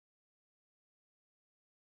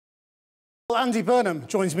Andy Burnham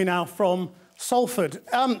joins me now from Salford.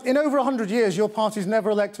 In over 100 years, your party's never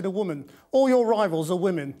elected a woman. All your rivals are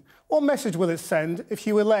women. What message will it send if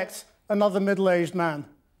you elect another middle-aged man?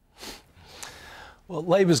 Well,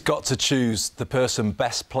 Labour's got to choose the person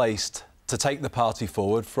best placed to take the party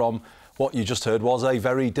forward from what you just heard was a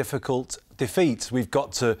very difficult defeat. We've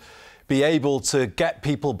got to be able to get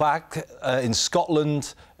people back in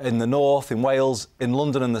Scotland, in the north, in Wales, in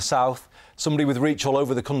London and the south, somebody with reach all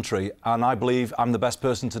over the country, and I believe I'm the best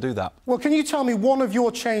person to do that. Well, can you tell me one of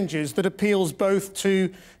your changes that appeals both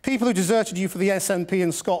to people who deserted you for the SNP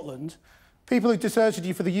in Scotland, people who deserted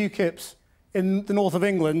you for the UKIPs in the north of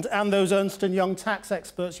England, and those Ernst & Young tax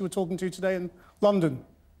experts you were talking to today in London?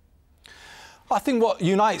 I think what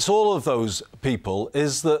unites all of those people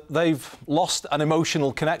is that they've lost an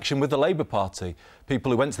emotional connection with the Labour Party. People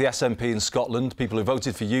who went to the SNP in Scotland, people who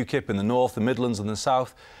voted for UKIP in the north, the Midlands and the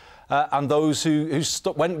south, and those who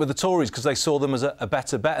went with the Tories because they saw them as a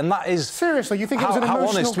better bet. And that is... Seriously, you think it was an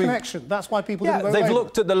emotional connection? That's why people didn't vote Labour? They've Labour.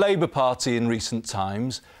 looked at the Labour Party in recent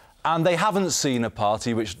times and they haven't seen a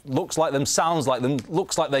party which looks like them, sounds like them,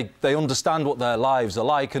 looks like they understand what their lives are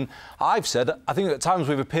like. And I've said, I think at times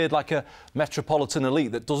we've appeared like a metropolitan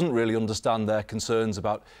elite that doesn't really understand their concerns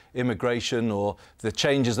about immigration or the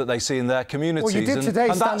changes that they see in their communities. Well, you did today,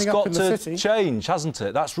 and that's got in the to city. change, hasn't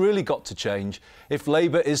it? That's really got to change if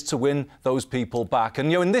Labour is to win those people back.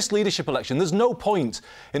 And, you know, in this leadership election, there's no point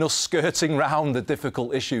in us skirting round the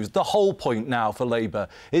difficult issues. The whole point now for Labour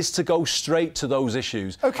is to go straight to those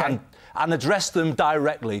issues. OK. And address them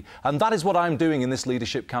directly. And that is what I'm doing in this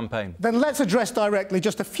leadership campaign. Then let's address directly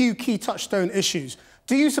just a few key touchstone issues.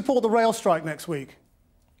 Do you support the rail strike next week?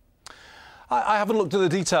 I haven't looked at the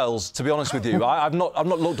details, to be honest with you. I've not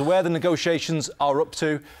looked at where the negotiations are up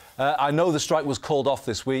to. I know the strike was called off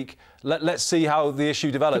this week. Let's see how the issue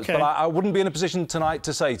develops. Okay. But I wouldn't be in a position tonight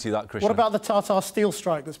to say to you that, Christian. What about the Tata steel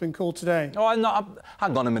strike that's been called today? Oh,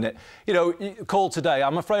 hang on a minute. You know, called today,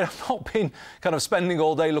 I'm afraid I've not been kind of spending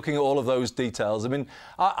all day looking at all of those details. I mean,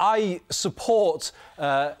 I support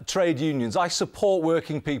trade unions. I support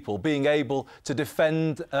working people being able to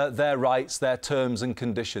defend their rights, their terms and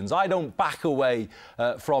conditions. I don't back away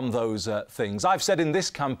from those things. I've said in this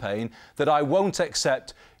campaign that I won't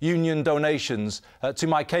accept union donations to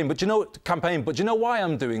my campaign. But you know why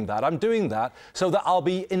I'm doing that? I'm doing that so that I'll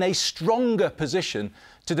be in a stronger position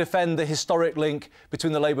to defend the historic link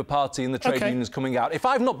between the Labour Party and the trade unions coming out. If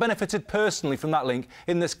I've not benefited personally from that link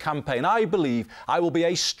in this campaign, I believe I will be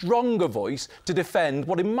a stronger voice to defend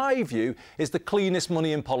what, in my view, is the cleanest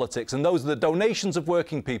money in politics, and those are the donations of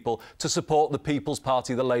working people to support the People's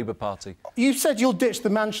Party, the Labour Party. You said you'll ditch the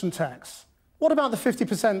mansion tax. What about the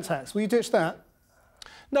 50% tax? Will you ditch that?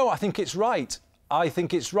 No, I think it's right. I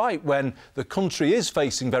think it's right when the country is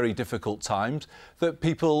facing very difficult times that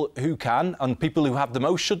people who can and people who have the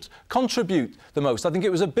most should contribute the most. I think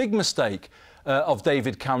it was a big mistake of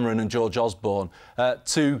David Cameron and George Osborne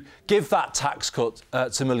to give that tax cut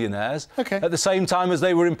to millionaires at the same time as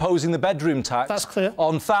they were imposing the bedroom tax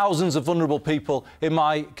on thousands of vulnerable people in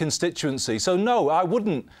my constituency. So, no, I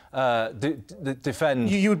wouldn't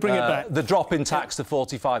defend you would bring it back. The drop in tax to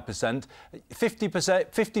 45%.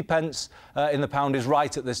 50 pence in the pound is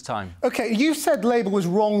right at this time. OK, you said Labour was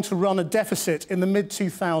wrong to run a deficit in the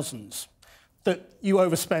mid-2000s, that you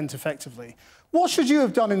overspent effectively. What should you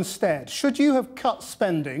have done instead? Should you have cut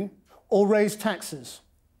spending or raised taxes?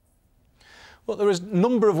 Well, there is a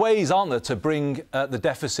number of ways, aren't there, to bring the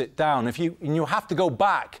deficit down. You have to go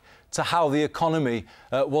back to how the economy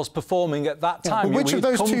was performing at that time. But which of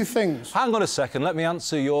those two things? Hang on a second, let me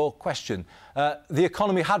answer your question. The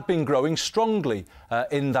economy had been growing strongly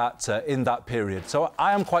in that period. So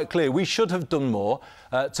I am quite clear we should have done more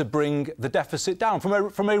to bring the deficit down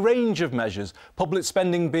from a range of measures, public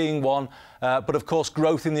spending being one, but of course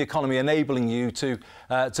growth in the economy enabling you to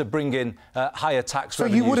bring in higher tax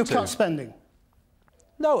revenues. So you would have cut spending?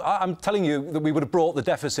 No, I'm telling you that we would have brought the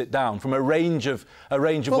deficit down from a range of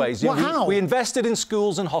ways. How? We invested in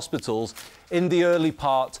schools and hospitals in the early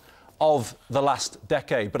part of the last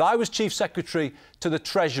decade. But I was Chief Secretary to the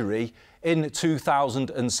Treasury in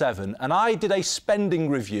 2007, and I did a spending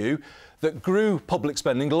review that grew public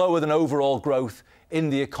spending lower than overall growth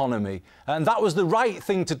in the economy. And that was the right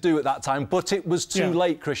thing to do at that time, but it was too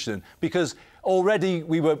late, Christian, because already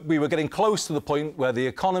we were getting close to the point where the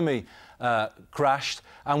economy crashed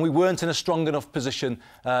and we weren't in a strong enough position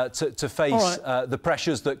to face the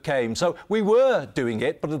pressures that came. So we were doing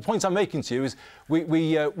it, but the point I'm making to you is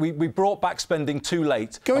we brought back spending too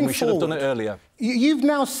late and we should have done it earlier. You've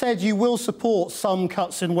now said you will support some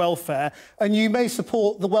cuts in welfare and you may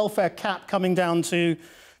support the welfare cap coming down to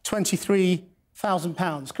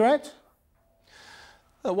 £23,000, correct?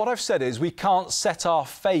 What I've said is we can't set our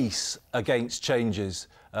face against changes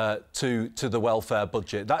to the welfare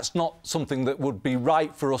budget. That's not something that would be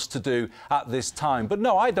right for us to do at this time. But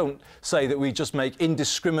no, I don't say that we just make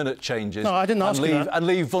indiscriminate changes. No, I didn't ask you that. And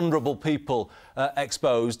leave vulnerable people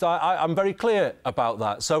exposed. I'm very clear about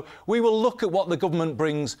that. So we will look at what the government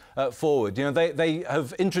brings forward. You know, they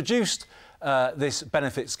have introduced this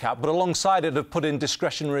benefits cap, but alongside it have put in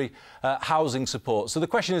discretionary housing support. So the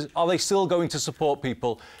question is, are they still going to support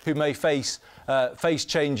people who may face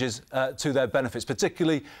changes to their benefits,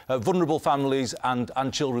 particularly vulnerable families and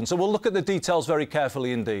children? So we'll look at the details very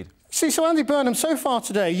carefully indeed. See, so Andy Burnham, so far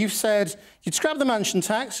today you've said you'd scrap the mansion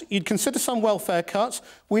tax, you'd consider some welfare cuts.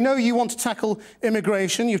 We know you want to tackle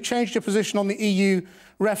immigration, you've changed your position on the EU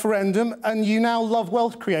referendum, and you now love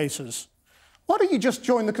wealth creators. Why don't you just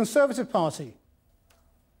join the Conservative Party?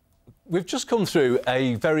 We've just come through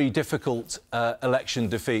a very difficult election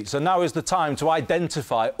defeat, so now is the time to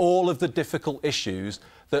identify all of the difficult issues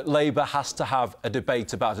that Labour has to have a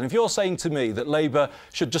debate about. And if you're saying to me that Labour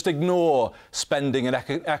should just ignore spending and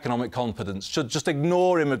economic confidence, should just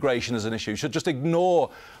ignore immigration as an issue, should just ignore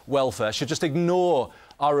welfare, should just ignore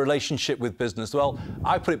our relationship with business, well,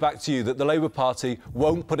 I put it back to you that the Labour Party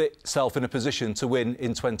won't put itself in a position to win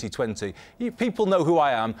in 2020. People know who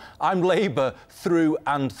I am. I'm Labour through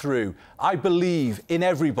and through. I believe in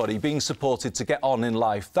everybody being supported to get on in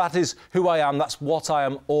life. That is who I am. That's what I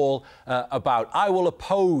am all about. I will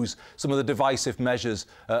oppose some of the divisive measures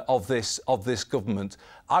of this government.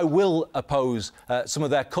 I will oppose some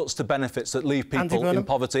of their cuts to benefits that leave people in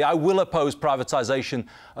poverty. I will oppose privatisation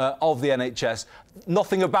of the NHS.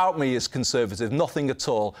 Nothing about me is Conservative, nothing at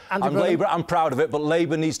all. I'm Labour, I'm proud of it, but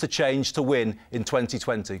Labour needs to change to win in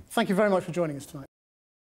 2020. Thank you very much for joining us tonight.